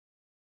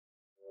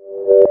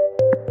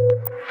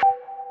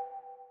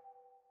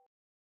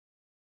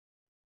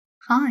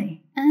Hi,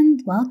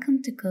 and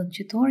welcome to Code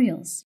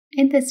Tutorials.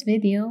 In this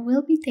video,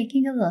 we'll be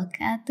taking a look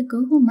at the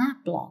Google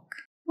Map block,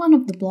 one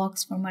of the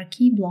blocks from our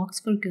key blocks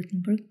for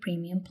Gutenberg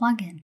Premium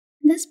plugin.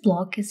 This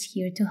block is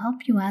here to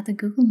help you add a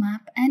Google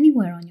Map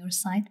anywhere on your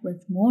site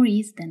with more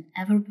ease than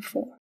ever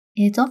before.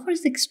 It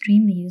offers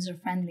extremely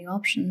user-friendly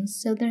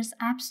options, so there's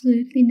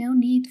absolutely no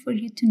need for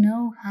you to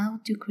know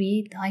how to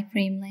create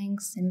iframe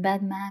links,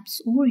 embed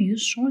maps, or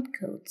use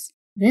shortcodes.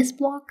 This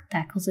block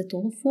tackles it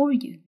all for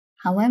you.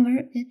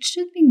 However, it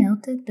should be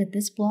noted that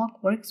this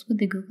block works with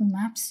the Google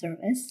Maps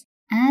service,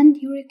 and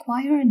you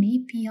require an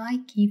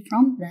API key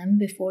from them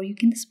before you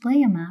can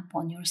display a map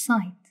on your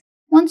site.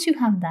 Once you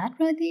have that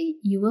ready,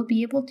 you will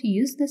be able to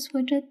use this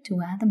widget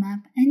to add a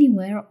map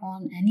anywhere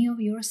on any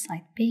of your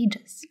site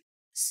pages.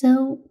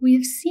 So,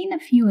 we've seen a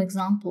few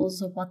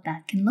examples of what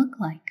that can look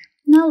like.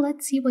 Now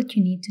let's see what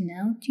you need to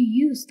know to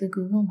use the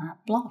Google Map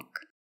block.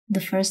 The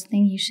first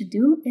thing you should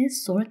do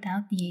is sort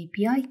out the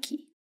API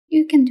key.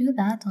 You can do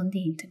that on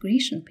the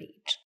integration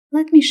page.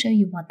 Let me show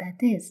you what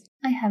that is.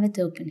 I have it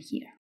open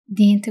here.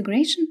 The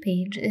integration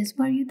page is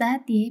where you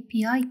add the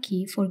API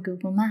key for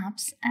Google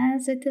Maps,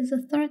 as it is a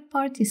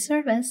third-party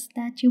service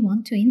that you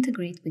want to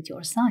integrate with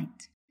your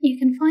site. You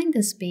can find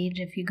this page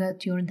if you go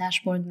to your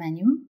dashboard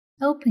menu,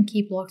 open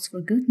Key Blocks for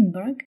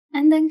Gutenberg,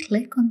 and then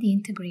click on the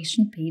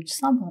integration page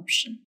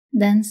sub-option.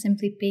 Then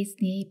simply paste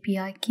the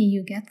API key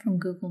you get from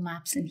Google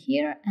Maps in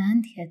here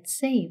and hit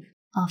save.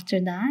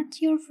 After that,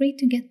 you're free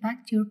to get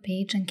back to your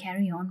page and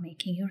carry on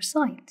making your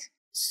site.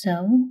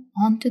 So,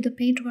 on to the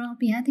page where I'll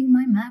be adding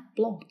my map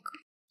block.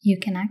 You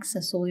can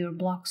access all your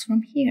blocks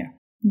from here.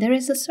 There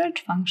is a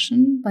search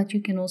function, but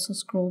you can also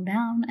scroll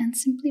down and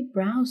simply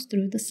browse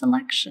through the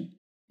selection.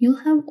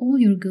 You'll have all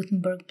your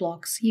Gutenberg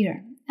blocks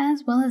here,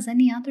 as well as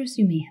any others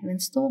you may have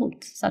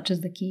installed, such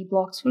as the key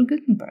blocks for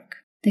Gutenberg.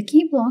 The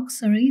key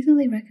blocks are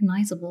easily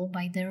recognizable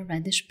by their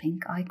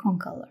reddish-pink icon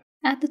color.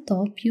 At the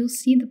top, you'll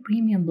see the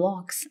premium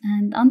blocks,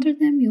 and under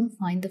them you'll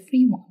find the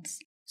free ones.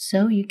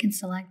 So you can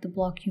select the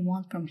block you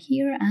want from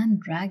here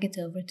and drag it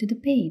over to the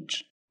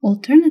page.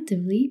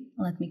 Alternatively,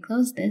 let me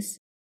close this,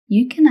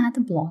 you can add a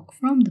block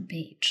from the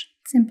page.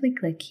 Simply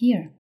click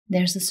here.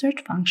 There's a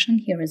search function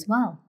here as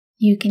well.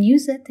 You can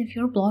use it if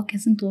your block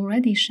isn't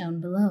already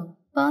shown below,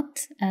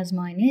 but as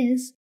mine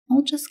is,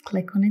 I'll just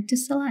click on it to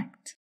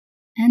select.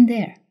 And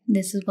there,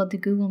 this is what the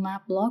Google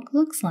Map block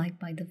looks like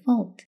by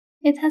default.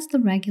 It has the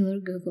regular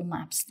Google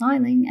Maps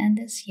styling and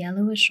this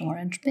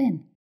yellowish-orange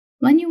bin.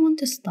 When you want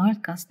to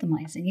start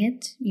customizing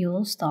it,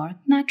 you'll start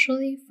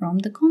naturally from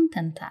the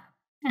Content tab.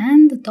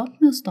 And the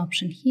topmost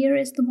option here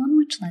is the one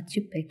which lets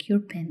you pick your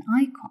pin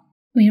icon.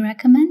 We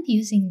recommend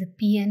using the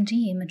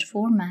PNG image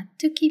format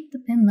to keep the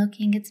pin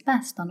looking its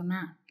best on a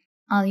map.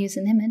 I'll use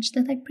an image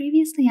that I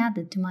previously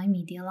added to my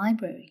media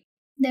library.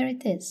 There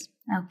it is.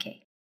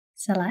 Okay.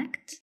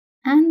 Select.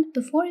 And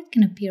before it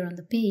can appear on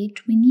the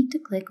page, we need to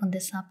click on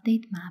this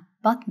Update Map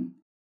button.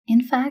 In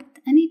fact,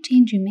 any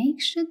change you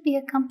make should be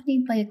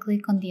accompanied by a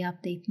click on the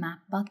Update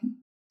Map button.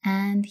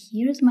 And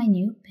here's my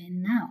new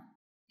pin now.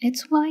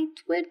 It's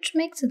white, which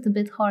makes it a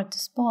bit hard to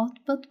spot,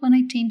 but when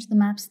I change the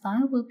map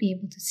style, we'll be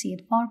able to see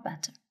it far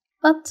better.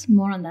 But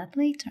more on that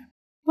later.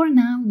 For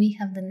now, we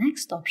have the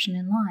next option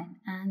in line,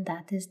 and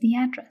that is the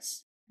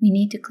address. We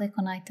need to click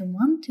on item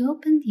 1 to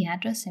open the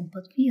address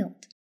input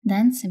field.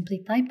 Then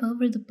simply type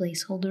over the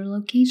placeholder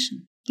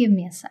location. Give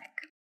me a sec.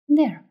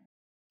 There.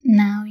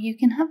 Now you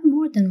can have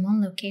more than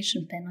one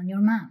location pin on your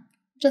map.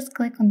 Just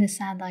click on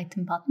this Add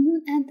Item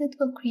button and it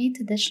will create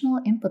additional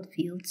input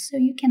fields so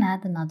you can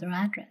add another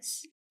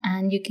address.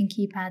 And you can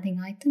keep adding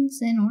items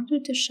in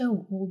order to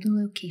show all the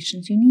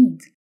locations you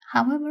need.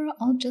 However,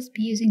 I'll just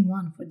be using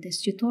one for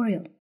this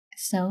tutorial.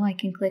 So I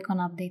can click on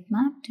Update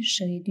Map to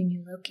show you the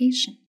new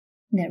location.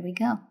 There we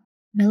go.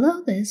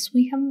 Below this,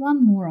 we have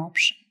one more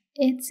option.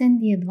 It's in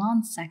the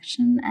Advanced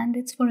section and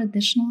it's for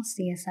additional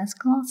CSS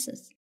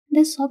classes.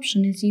 This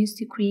option is used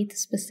to create a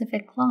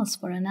specific class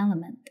for an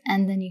element,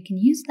 and then you can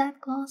use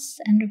that class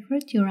and refer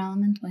to your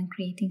element when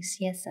creating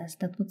CSS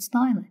that would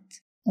style it.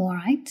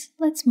 Alright,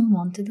 let's move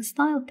on to the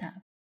Style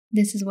tab.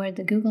 This is where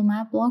the Google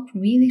Map block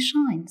really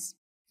shines.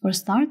 For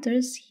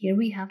starters, here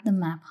we have the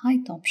Map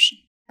Height option.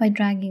 By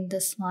dragging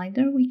this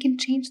slider, we can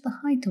change the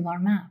height of our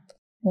map,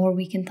 or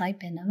we can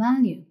type in a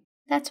value.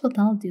 That's what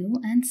I'll do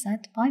and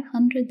set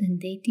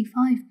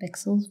 585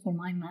 pixels for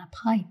my map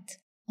height.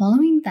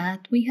 Following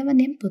that, we have an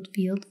input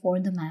field for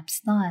the map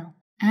style.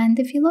 And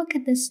if you look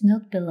at this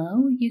note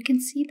below, you can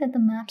see that the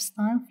map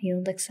style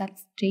field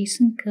accepts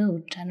JSON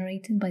code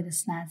generated by the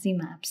Snazzy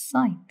Maps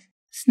site.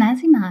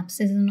 Snazzy Maps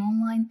is an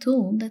online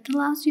tool that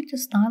allows you to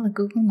style a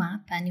Google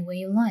Map any way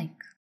you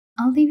like.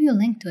 I'll leave you a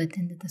link to it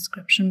in the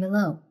description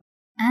below.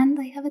 And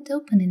I have it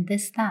open in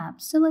this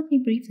tab, so let me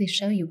briefly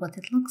show you what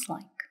it looks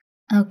like.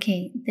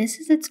 Okay, this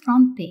is its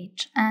front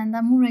page, and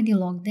I'm already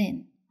logged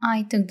in.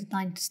 I took the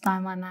time to style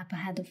my map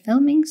ahead of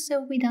filming,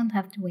 so we don't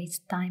have to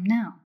waste time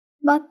now.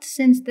 But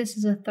since this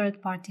is a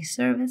third-party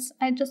service,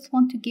 I just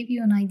want to give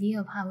you an idea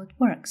of how it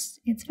works.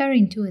 It's very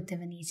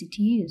intuitive and easy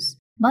to use.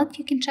 But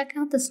you can check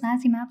out the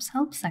Snazzy Maps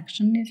help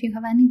section if you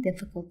have any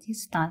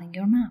difficulties styling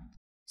your map.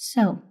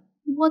 So,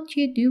 what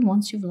you do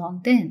once you've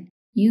logged in,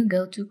 you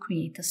go to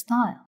create a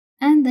style,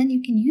 and then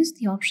you can use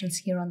the options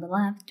here on the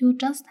left to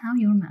adjust how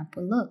your map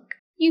will look.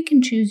 You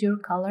can choose your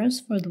colors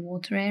for the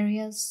water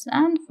areas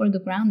and for the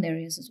ground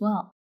areas as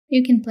well.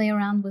 You can play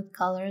around with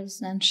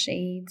colors and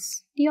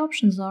shades. The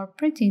options are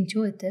pretty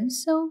intuitive,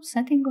 so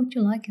setting what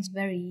you like is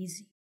very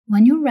easy.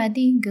 When you're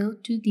ready, go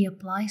to the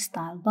Apply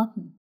Style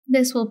button.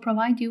 This will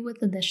provide you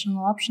with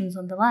additional options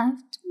on the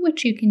left,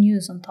 which you can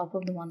use on top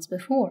of the ones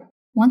before.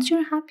 Once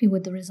you're happy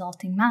with the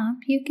resulting map,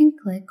 you can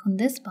click on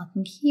this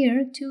button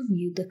here to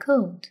view the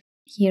code.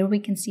 Here we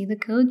can see the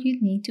code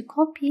you'd need to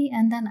copy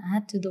and then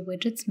add to the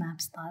widget's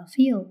map style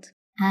field.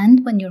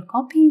 And when you're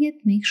copying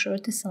it, make sure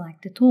to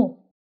select it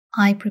all.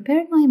 I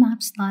prepared my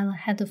map style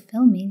ahead of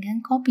filming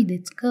and copied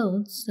its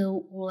code,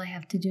 so all I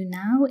have to do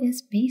now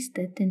is paste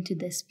it into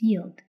this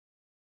field.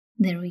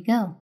 There we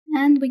go.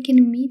 And we can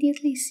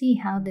immediately see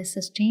how this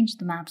has changed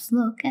the map's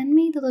look and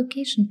made the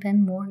location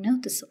pin more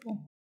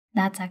noticeable.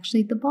 That's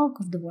actually the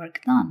bulk of the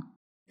work done.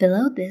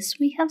 Below this,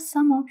 we have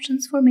some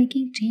options for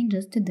making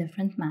changes to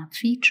different map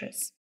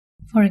features.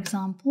 For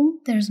example,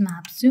 there's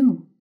Map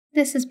Zoom.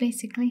 This is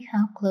basically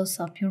how close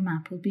up your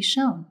map will be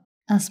shown.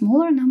 A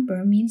smaller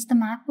number means the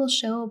map will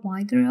show a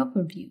wider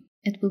overview.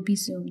 It will be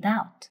zoomed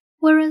out.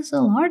 Whereas a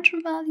larger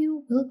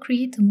value will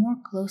create a more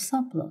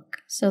close-up look,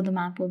 so the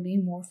map will be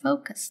more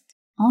focused.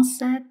 I'll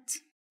set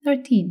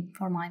 13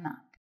 for my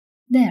map.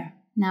 There,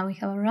 now we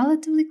have a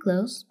relatively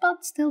close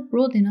but still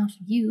broad enough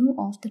view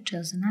of the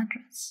chosen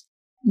address.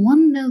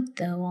 One note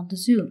though on the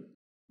zoom.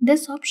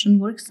 This option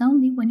works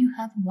only when you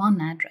have one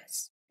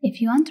address.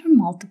 If you enter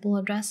multiple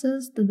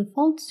addresses, the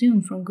default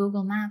zoom from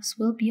Google Maps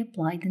will be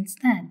applied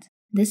instead.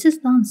 This is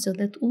done so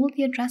that all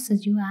the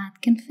addresses you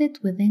add can fit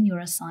within your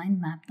assigned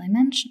map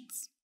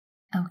dimensions.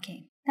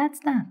 Okay, that's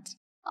that.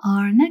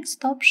 Our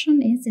next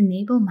option is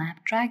Enable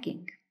Map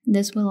Dragging.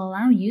 This will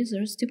allow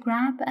users to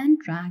grab and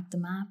drag the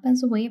map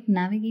as a way of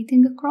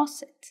navigating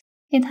across it.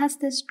 It has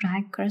this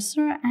drag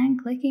cursor,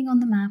 and clicking on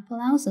the map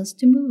allows us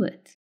to move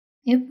it.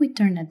 If we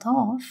turn it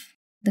off,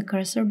 the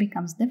cursor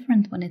becomes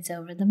different when it's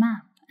over the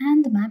map,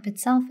 and the map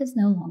itself is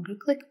no longer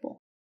clickable.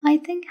 I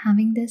think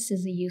having this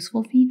is a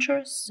useful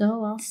feature,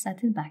 so I'll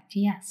set it back to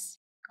yes.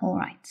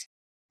 Alright.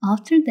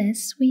 After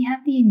this, we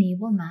have the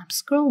Enable Map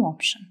Scroll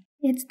option.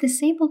 It's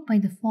disabled by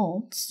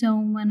default, so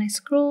when I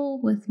scroll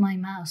with my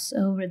mouse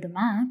over the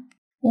map,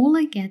 all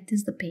I get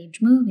is the page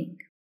moving.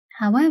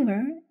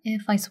 However,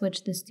 if I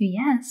switch this to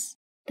yes,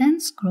 then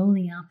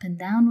scrolling up and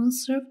down will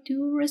serve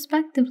to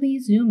respectively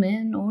zoom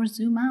in or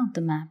zoom out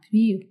the map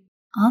view.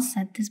 I'll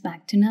set this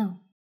back to no.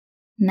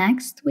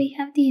 Next, we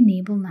have the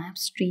Enable Map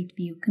Street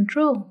View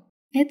control.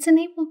 It's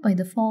enabled by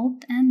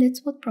default, and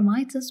it's what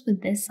provides us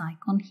with this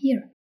icon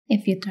here.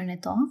 If you turn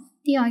it off,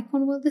 the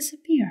icon will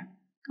disappear.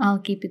 I'll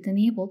keep it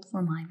enabled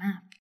for my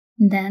map.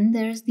 Then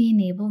there's the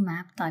Enable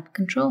Map Type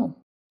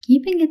control.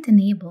 Keeping it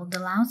enabled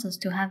allows us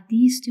to have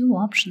these two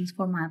options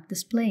for map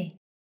display.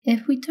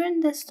 If we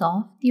turn this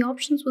off, the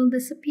options will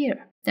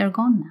disappear. They're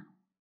gone now.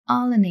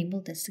 I'll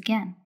enable this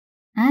again.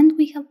 And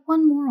we have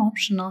one more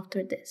option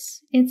after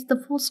this. It's the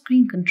full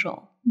screen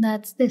control.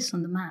 That's this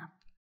on the map.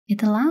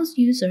 It allows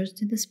users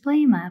to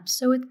display maps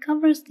so it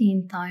covers the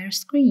entire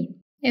screen.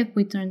 If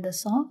we turn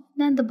this off,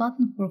 then the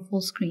button for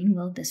full screen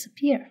will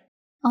disappear.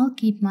 I'll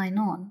keep mine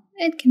on.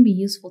 It can be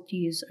useful to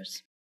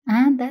users.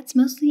 And that's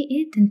mostly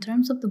it in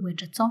terms of the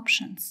widget's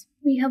options.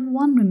 We have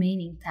one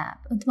remaining tab,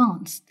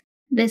 Advanced.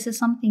 This is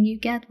something you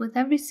get with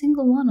every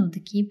single one of the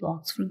key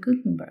blocks for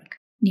Gutenberg.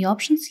 The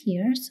options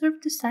here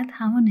serve to set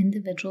how an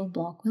individual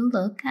block will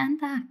look and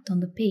act on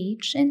the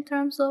page in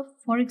terms of,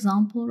 for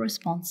example,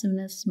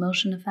 responsiveness,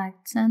 motion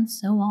effects, and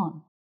so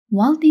on.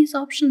 While these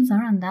options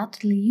are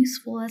undoubtedly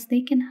useful as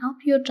they can help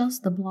you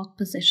adjust the block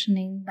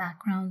positioning,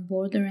 background,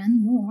 border,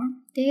 and more,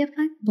 they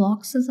affect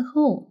blocks as a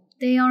whole.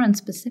 They aren't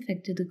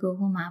specific to the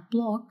Google Map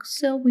block,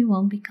 so we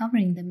won't be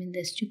covering them in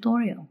this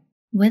tutorial.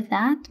 With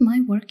that, my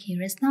work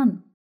here is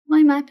done.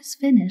 My map is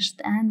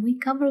finished, and we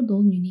covered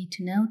all you need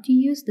to know to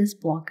use this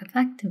block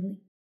effectively.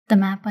 The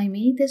map I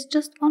made is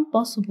just one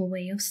possible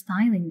way of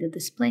styling the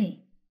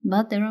display,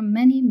 but there are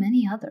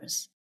many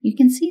others. You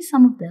can see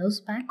some of those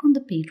back on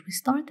the page we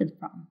started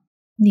from.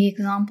 The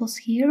examples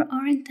here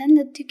are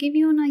intended to give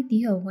you an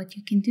idea of what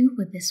you can do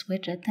with this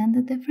widget and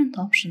the different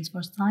options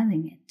for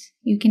styling it.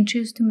 You can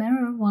choose to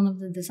mirror one of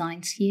the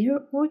designs here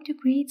or to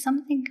create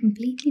something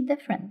completely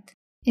different.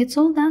 It's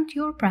all down to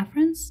your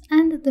preference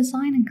and the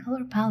design and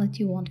color palette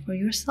you want for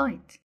your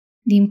site.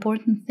 The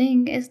important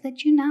thing is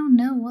that you now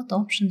know what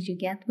options you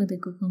get with the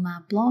Google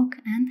Map block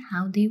and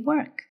how they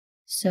work,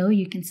 so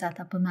you can set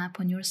up a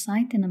map on your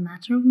site in a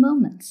matter of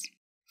moments.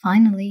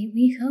 Finally,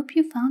 we hope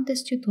you found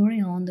this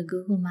tutorial on the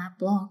Google Map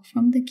block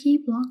from the Key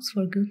Blocks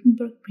for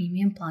Gutenberg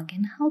Premium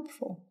plugin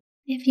helpful.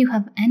 If you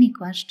have any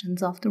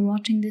questions after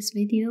watching this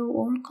video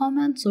or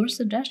comments or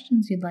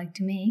suggestions you'd like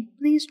to make,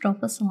 please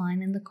drop us a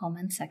line in the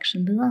comment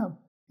section below.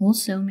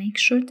 Also, make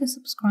sure to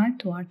subscribe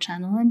to our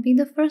channel and be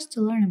the first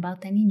to learn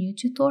about any new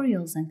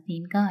tutorials and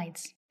theme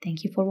guides.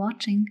 Thank you for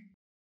watching.